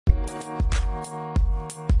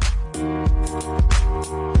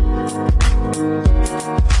Hey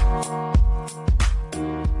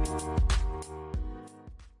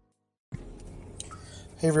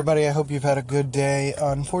everybody, I hope you've had a good day.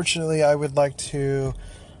 Unfortunately, I would like to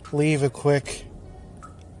leave a quick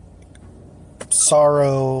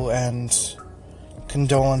sorrow and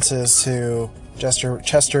condolences to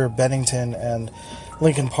Chester Bennington and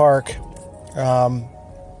Linkin Park.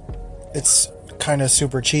 It's kind of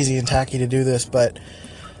super cheesy and tacky to do this, but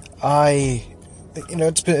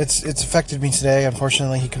it's affected me today.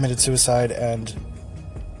 Unfortunately, he committed suicide, and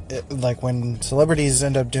when celebrities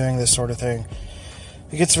end up doing this sort of thing,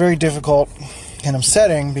 it gets very difficult and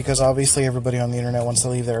upsetting because obviously everybody on the internet wants to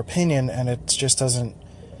leave their opinion, and it just doesn't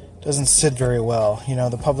sit very well. You know,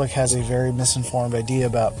 the public has a very misinformed idea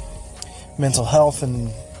about mental health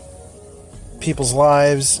and people's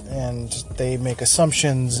lives, and they make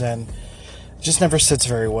assumptions, and it just never sits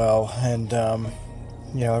very well. And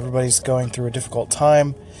everybody's going through a difficult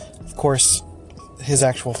time. Of course, his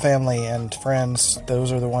actual family and friends,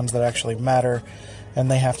 those are the ones that actually matter,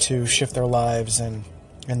 and they have to shift their lives and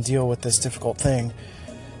deal with this difficult thing.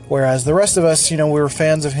 Whereas the rest of us, we were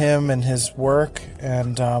fans of him and his work,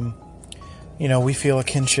 and we feel a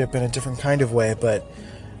kinship in a different kind of way, but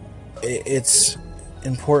it's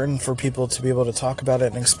important for people to be able to talk about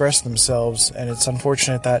it and express themselves, and it's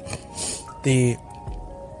unfortunate that the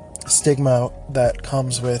stigma that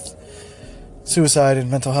comes with suicide and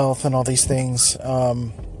mental health and all these things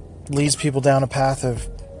leads people down a path of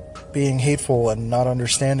being hateful and not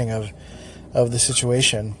understanding of the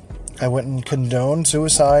situation. I wouldn't condone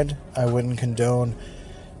suicide. I wouldn't condone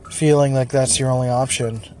feeling like that's your only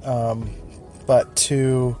option. But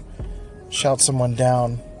to shout someone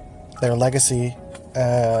down, their legacy,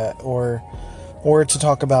 or to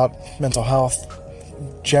talk about mental health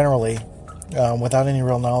generally, without any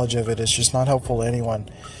real knowledge of it, is just not helpful to anyone.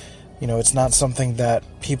 It's not something that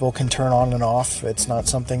people can turn on and off. It's not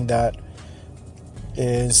something that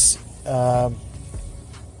is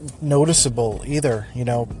noticeable either.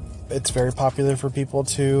 It's very popular for people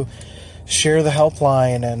to share the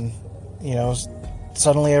helpline, and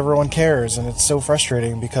suddenly everyone cares, and it's so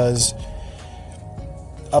frustrating because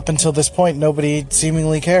up until this point nobody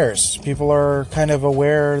seemingly cares. People are kind of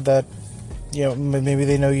aware that maybe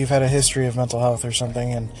they know you've had a history of mental health or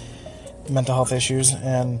something and mental health issues,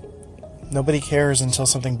 and nobody cares until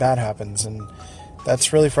something bad happens, and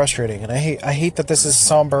that's really frustrating. And I hate that this is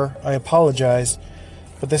somber. I apologize,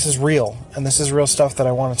 but this is real, and this is real stuff that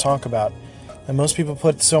I want to talk about. And most people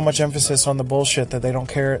put so much emphasis on the bullshit that they don't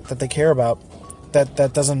care, that they care about,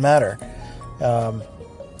 that doesn't matter.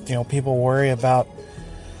 People worry about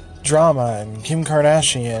drama and Kim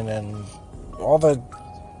Kardashian and all the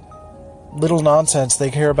little nonsense.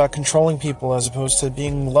 They care about controlling people as opposed to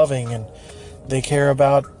being loving, and they care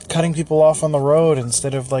about cutting people off on the road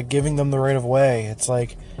instead of giving them the right of way. It's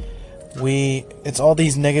it's all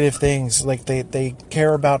these negative things. They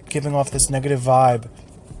care about giving off this negative vibe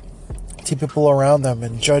to people around them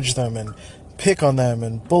and judge them and pick on them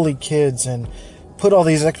and bully kids and put all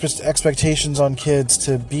these expectations on kids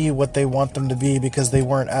to be what they want them to be because they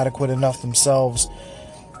weren't adequate enough themselves.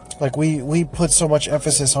 We put so much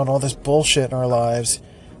emphasis on all this bullshit in our lives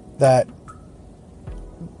that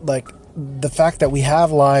the fact that we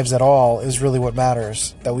have lives at all is really what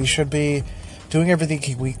matters. That we should be doing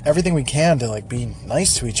everything we can to be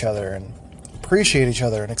nice to each other and appreciate each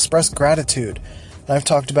other and express gratitude. And I've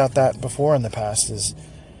talked about that before in the past. Is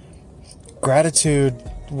gratitude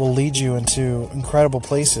will lead you into incredible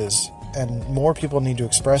places, and more people need to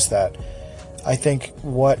express that. I think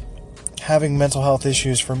what having mental health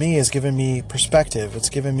issues for me has given me perspective. It's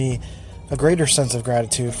given me a greater sense of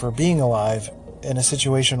gratitude for being alive in a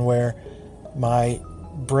situation where my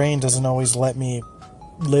brain doesn't always let me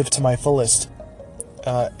live to my fullest.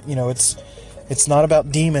 It's not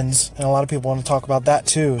about demons, and a lot of people want to talk about that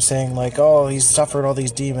too, saying oh, he's suffered all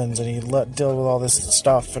these demons and he deal with all this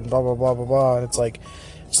stuff and blah blah blah blah blah. And it's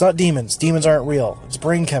it's not demons. Demons aren't real. It's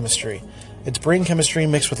brain chemistry. It's brain chemistry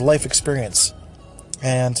mixed with life experience,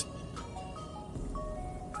 and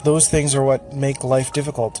those things are what make life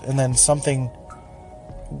difficult. And then something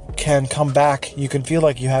can come back. You can feel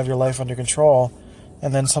like you have your life under control,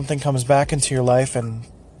 and then something comes back into your life and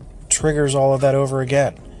triggers all of that over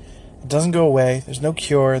again. It doesn't go away. There's no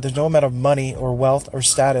cure. There's no amount of money or wealth or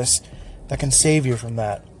status that can save you from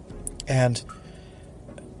that. And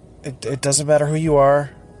it doesn't matter who you are.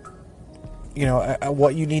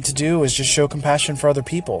 What you need to do is just show compassion for other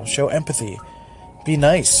people. Show empathy. Be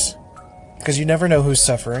nice. Because you never know who's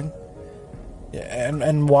suffering.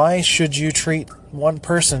 And why should you treat one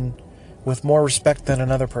person with more respect than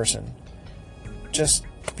another person? Just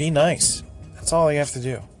be nice. That's all you have to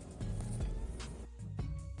do.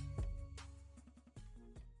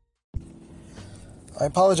 I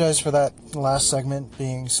apologize for that last segment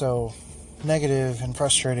being so negative and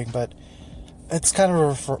frustrating, but it's kind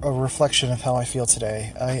of a reflection of how I feel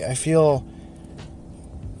today. I feel,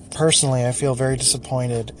 personally, I feel very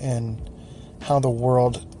disappointed in how the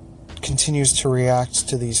world continues to react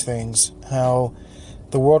to these things, how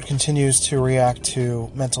the world continues to react to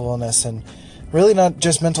mental illness, and really not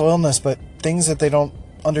just mental illness, but things that they don't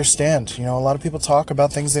understand. You know, a lot of people talk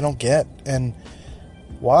about things they don't get, and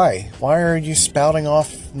why? Why are you spouting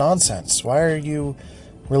off nonsense? Why are you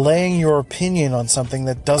relaying your opinion on something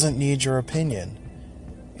that doesn't need your opinion?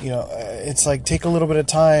 You know, it's like, take a little bit of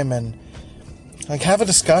time and like have a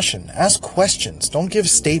discussion. Ask questions. Don't give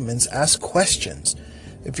statements. Ask questions.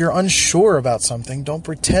 If you're unsure about something, don't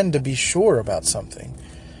pretend to be sure about something.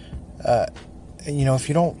 You know, if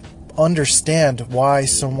you don't understand why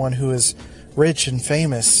someone who is rich and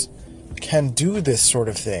famous can do this sort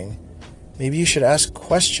of thing, maybe you should ask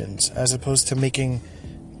questions as opposed to making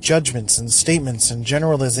judgments and statements and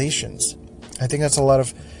generalizations. I think that's a lot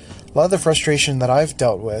of the frustration that I've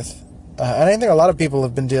dealt with, and I think a lot of people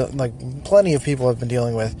have been plenty of people have been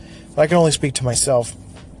dealing with, but I can only speak to myself,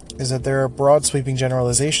 is that there are broad sweeping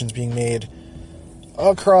generalizations being made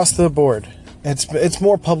across the board. It's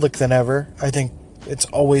more public than ever. I think it's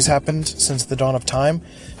always happened since the dawn of time.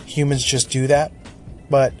 Humans just do that.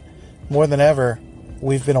 But more than ever,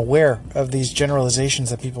 we've been aware of these generalizations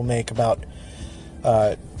that people make about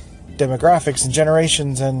demographics and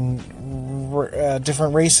generations and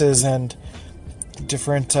different races and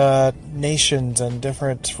different nations and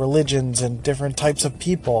different religions and different types of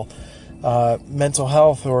people, mental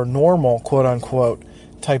health or normal, quote-unquote,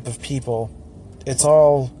 type of people. It's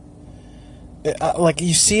all... like,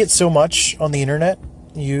 you see it so much on the internet.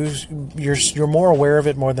 You're more aware of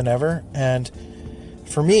it more than ever, and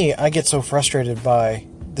for me, I get so frustrated by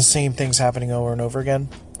the same things happening over and over again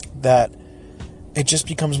that it just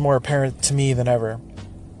becomes more apparent to me than ever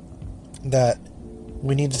that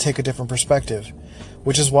we need to take a different perspective,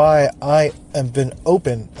 which is why I have been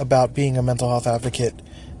open about being a mental health advocate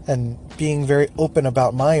and being very open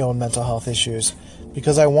about my own mental health issues,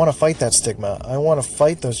 because I want to fight that stigma. I want to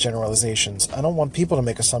fight those generalizations. I don't want people to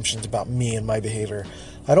make assumptions about me and my behavior.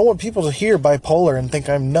 I don't want people to hear bipolar and think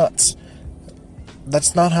I'm nuts.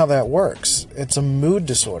 That's not how that works. It's a mood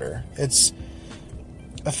disorder. It's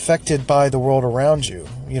affected by the world around you.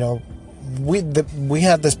 You know, we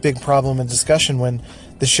had this big problem and discussion when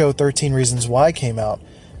the show 13 Reasons Why came out,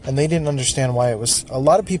 and they didn't understand why it was... A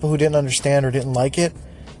lot of people who didn't understand or didn't like it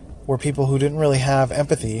were people who didn't really have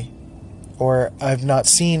empathy, or I've not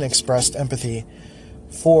seen expressed empathy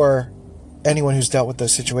for anyone who's dealt with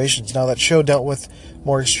those situations. Now, that show dealt with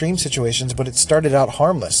more extreme situations, but it started out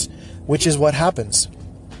harmless, which is what happens.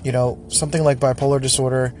 You know, something like bipolar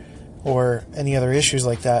disorder or any other issues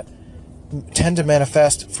like that tend to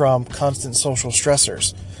manifest from constant social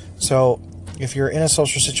stressors. So if you're in a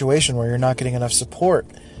social situation where you're not getting enough support,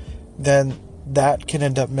 then that can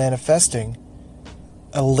end up manifesting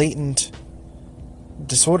a latent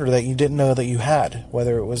disorder that you didn't know that you had,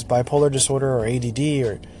 whether it was bipolar disorder or ADD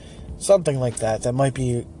or something like that. That might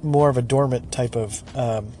be more of a dormant type of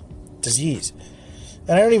disease.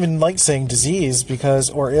 And I don't even like saying disease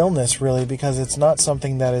or illness, really, because it's not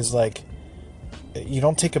something that is like, you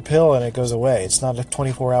don't take a pill and it goes away. It's not a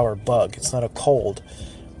 24-hour bug. It's not a cold.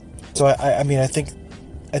 So I mean, I think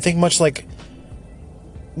much like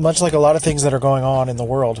a lot of things that are going on in the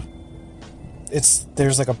world,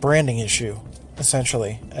 there's like a branding issue,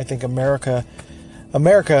 essentially. I think America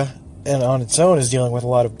and on its own is dealing with a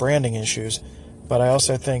lot of branding issues, but I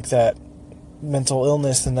also think that mental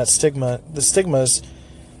illness and the stigmas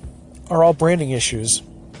are all branding issues.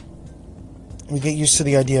 We get used to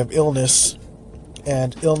the idea of illness,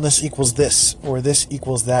 and illness equals this, or this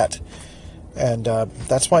equals that. And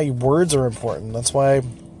that's why words are important. That's why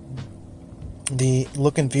the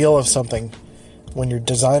look and feel of something when you're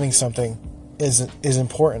designing something is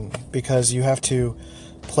important, because you have to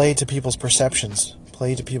play to people's perceptions,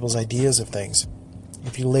 play to people's ideas of things.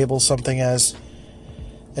 If you label something as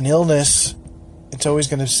an illness, it's always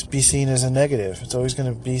going to be seen as a negative. It's always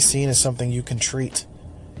going to be seen as something you can treat,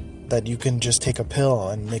 that you can just take a pill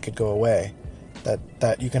and make it go away,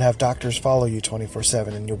 that you can have doctors follow you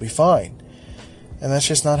 24/7 and you'll be fine. And that's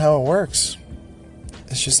just not how it works.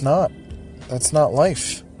 It's just not. That's not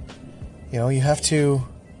life. You know, you have to...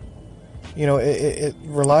 You know, it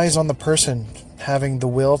relies on the person having the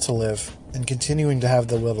will to live and continuing to have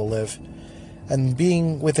the will to live and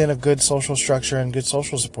being within a good social structure and good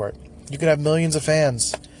social support. You could have millions of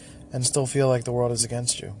fans and still feel like the world is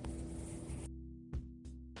against you.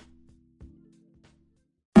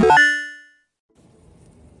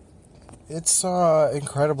 it's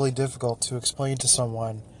incredibly difficult to explain to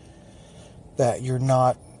someone that you're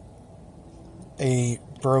not a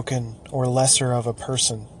broken or lesser of a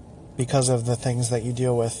person because of the things that you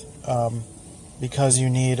deal with, because you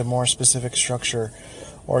need a more specific structure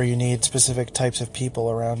or you need specific types of people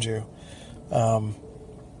around you.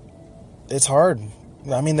 It's hard.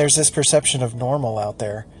 I mean, there's this perception of normal out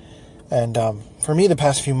there. And for me, the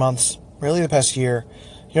past few months, really the past year,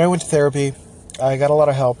 I went to therapy. I got a lot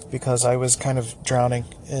of help because I was kind of drowning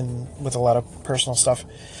with a lot of personal stuff.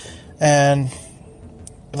 And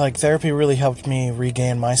therapy really helped me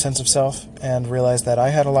regain my sense of self and realize that I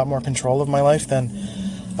had a lot more control of my life than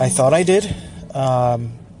I thought I did.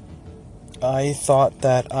 I thought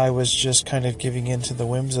that I was just kind of giving in to the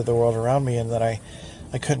whims of the world around me and that I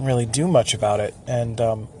couldn't really do much about it. And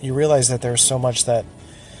you realize that there's so much that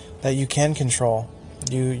you can control.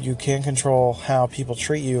 You can control how people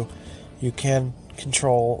treat you. You can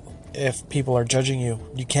control if people are judging you.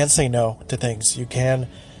 You can say no to things. You can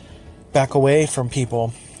back away from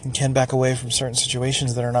people. You can back away from certain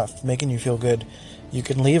situations that are not making you feel good. You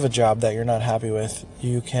can leave a job that you're not happy with.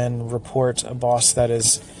 You can report a boss that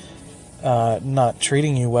is not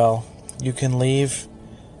treating you well. You can leave,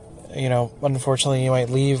 unfortunately you might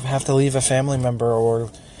have to leave a family member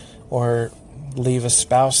or leave a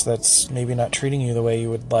spouse that's maybe not treating you the way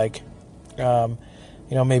you would like.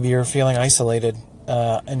 Maybe you're feeling isolated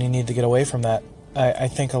and you need to get away from that. I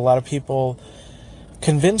think a lot of people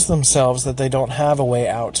convince themselves that they don't have a way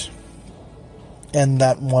out, and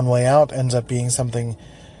that one way out ends up being something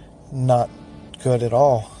not good at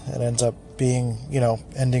all. It ends up being,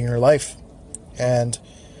 ending your life. And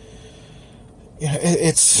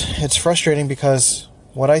it's frustrating because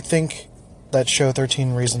what I think that show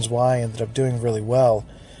 13 Reasons Why ended up doing really well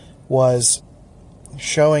was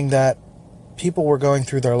showing that people were going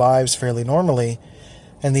through their lives fairly normally,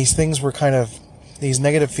 and these things were these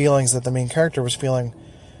negative feelings that the main character was feeling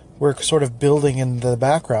were sort of building in the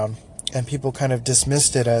background, and people kind of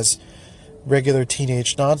dismissed it as regular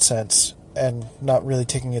teenage nonsense and not really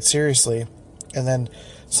taking it seriously. And then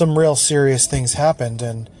some real serious things happened,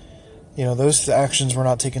 and those actions were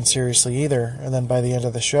not taken seriously either. And then by the end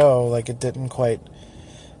of the show, it didn't quite,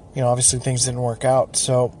 obviously things didn't work out.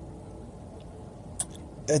 So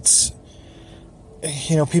it's,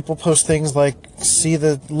 people post things like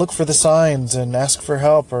look for the signs and ask for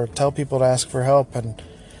help, or tell people to ask for help, and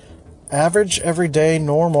average, everyday,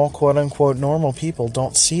 normal, quote-unquote normal people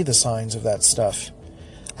don't see the signs of that stuff.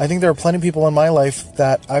 I think there are plenty of people in my life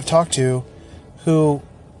that I've talked to who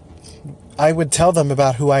I would tell them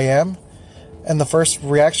about who I am, and the first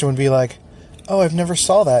reaction would be like, oh, I've never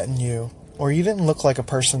saw that in you, or you didn't look like a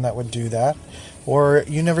person that would do that, or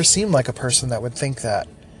you never seem like a person that would think that.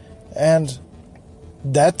 And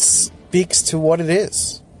that speaks to what it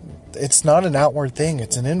is. It's not an outward thing,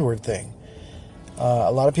 it's an inward thing.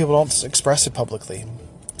 A lot of people don't express it publicly.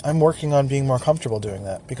 I'm working on being more comfortable doing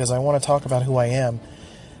that because I want to talk about who I am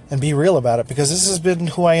and be real about it, because this has been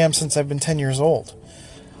who I am since I've been 10 years old.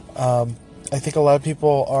 I think a lot of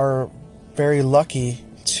people are very lucky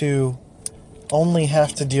to only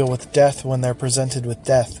have to deal with death when they're presented with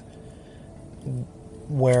death,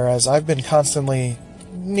 whereas I've been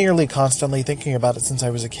nearly constantly thinking about it since I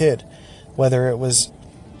was a kid, whether it was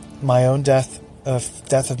my own death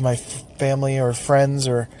of my family or friends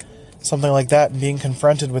or something like that, and being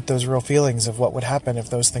confronted with those real feelings of what would happen if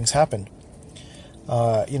those things happened.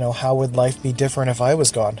 How would life be different if I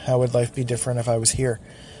was gone? How would life be different if I was here?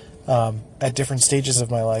 At different stages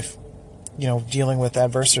of my life, dealing with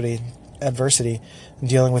adversity and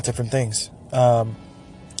dealing with different things.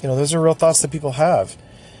 Those are real thoughts that people have.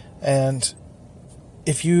 And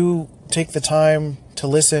if you take the time to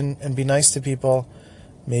listen and be nice to people,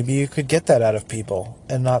 maybe you could get that out of people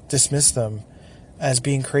and not dismiss them as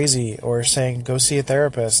being crazy or saying, go see a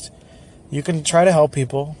therapist. You can try to help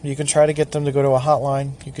people. You can try to get them to go to a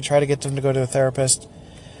hotline. You can try to get them to go to a therapist.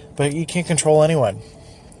 But you can't control anyone.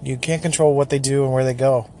 You can't control what they do and where they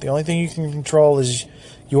go. The only thing you can control is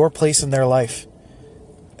your place in their life.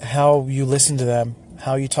 How you listen to them,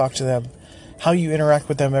 how you talk to them, how you interact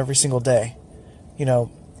with them every single day.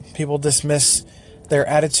 People dismiss their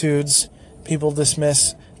attitudes. People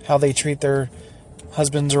dismiss how they treat their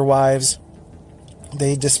husbands or wives.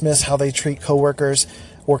 They dismiss how they treat coworkers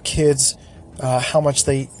or kids, how much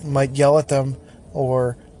they might yell at them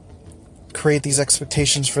or create these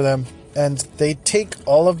expectations for them. And they take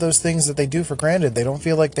all of those things that they do for granted. They don't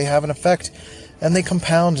feel like they have an effect, and they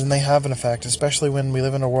compound and they have an effect, especially when we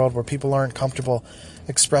live in a world where people aren't comfortable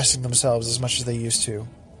expressing themselves as much as they used to.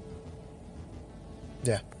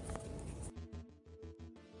 Yeah.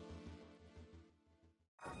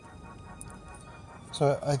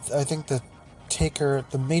 So I think the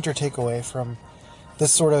major takeaway from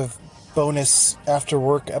this sort of bonus after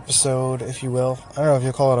work episode, if you will, I don't know if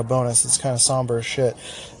you call it a bonus, it's kind of somber as shit,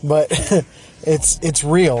 but it's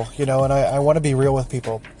real, and I want to be real with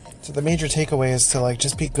people. So the major takeaway is to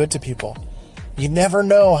just be good to people. You never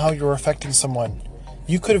know how you're affecting someone.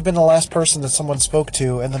 You could have been the last person that someone spoke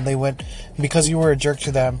to, and then they went, because you were a jerk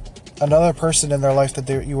to them, another person in their life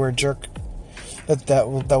that you were a jerk, that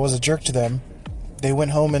was a jerk to them, they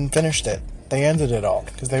went home and finished it. They ended it all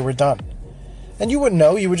because they were done. And you wouldn't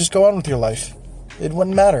know. You would just go on with your life. It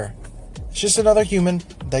wouldn't matter. It's just another human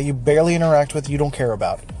that you barely interact with, you don't care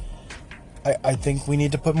about. I think we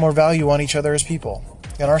need to put more value on each other as people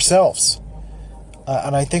and ourselves.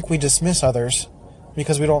 And I think we dismiss others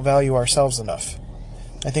because we don't value ourselves enough.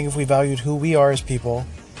 I think if we valued who we are as people,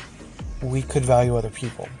 we could value other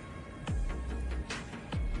people.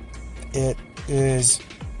 It is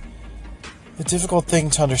a difficult thing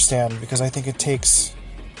to understand because I think it takes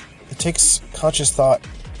conscious thought,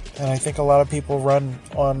 and I think a lot of people run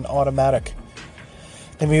on automatic.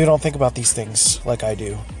 They maybe don't think about these things like I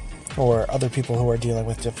do, or other people who are dealing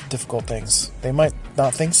with difficult things. They might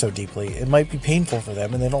not think so deeply. It might be painful for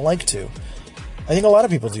them, and they don't like to. I think a lot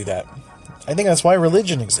of people do that. I think that's why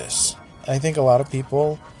religion exists. I think a lot of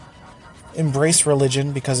people embrace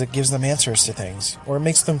religion because it gives them answers to things, or it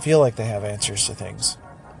makes them feel like they have answers to things.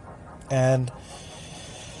 And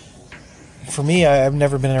for me, I've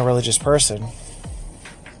never been a religious person,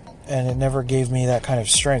 and it never gave me that kind of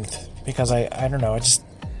strength because I don't know, it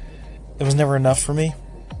was never enough for me,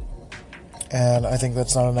 and I think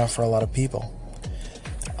that's not enough for a lot of people.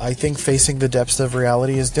 I think facing the depths of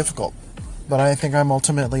reality is difficult, but I think I'm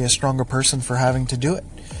ultimately a stronger person for having to do it.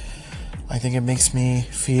 I think it makes me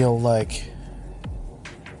feel like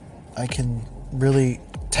I can really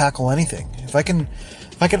tackle anything. If I can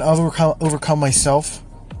overcome myself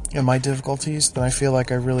and my difficulties, then I feel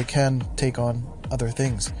like I really can take on other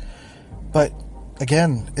things. But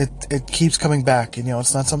again, it keeps coming back.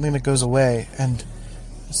 It's not something that goes away, and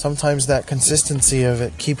sometimes that consistency of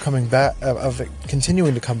it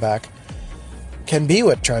continuing to come back can be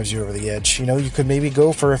what drives you over the edge. You could maybe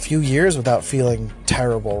go for a few years without feeling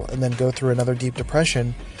terrible and then go through another deep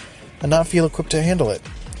depression and not feel equipped to handle it.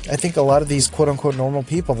 I think a lot of these quote-unquote normal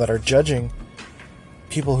people that are judging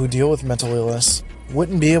people who deal with mental illness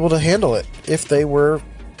wouldn't be able to handle it if they were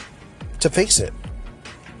to face it.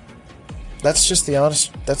 That's just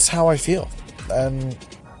that's how I feel. And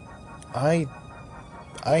I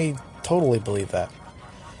totally believe that.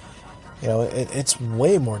 It's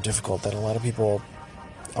way more difficult than a lot of people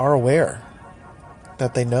are aware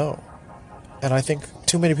that they know. And I think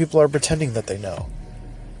too many people are pretending that they know.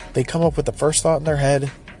 They come up with the first thought in their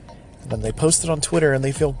head, and then they post it on Twitter and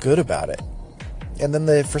they feel good about it. And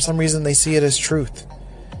then for some reason they see it as truth.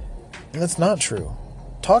 And that's not true.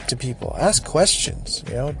 Talk to people. Ask questions.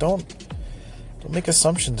 Don't make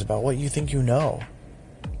assumptions about what you think you know.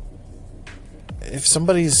 If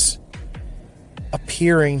somebody's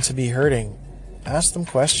appearing to be hurting, ask them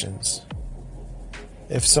questions.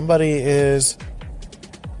 If somebody is,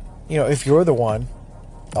 if you're the one,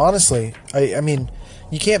 honestly, I mean,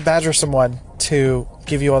 you can't badger someone to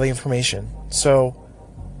give you all the information. So,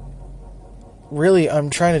 really, I'm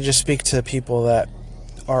trying to just speak to people that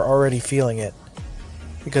are already feeling it,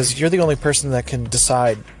 because you're the only person that can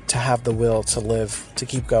decide to have the will to live, to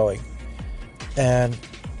keep going. And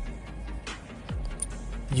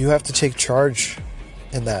you have to take charge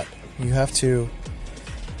in that. You have to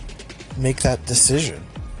make that decision.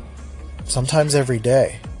 Sometimes every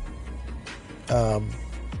day.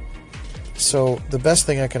 So the best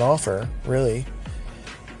thing I can offer, really,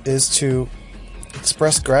 is to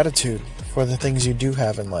express gratitude for the things you do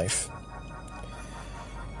have in life.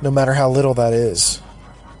 No matter how little that is.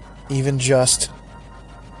 Even just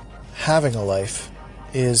having a life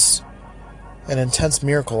is an intense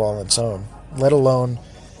miracle on its own, let alone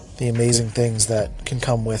the amazing things that can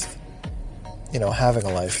come with, having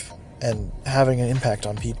a life and having an impact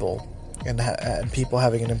on people and people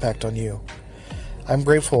having an impact on you. I'm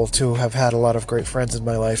grateful to have had a lot of great friends in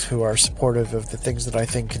my life who are supportive of the things that I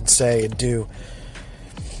think and say and do,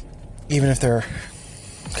 even if they're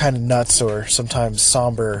kind of nuts or sometimes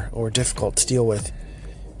somber or difficult to deal with.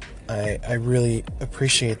 I really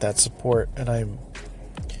appreciate that support, and I've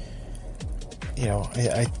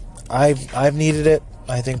needed it.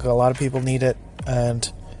 I think a lot of people need it, and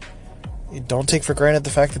don't take for granted the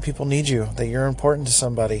fact that people need you, that you're important to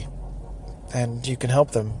somebody, and you can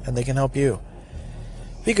help them, and they can help you.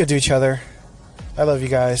 Be good to each other. I love you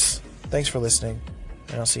guys. Thanks for listening,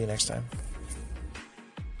 and I'll see you next time.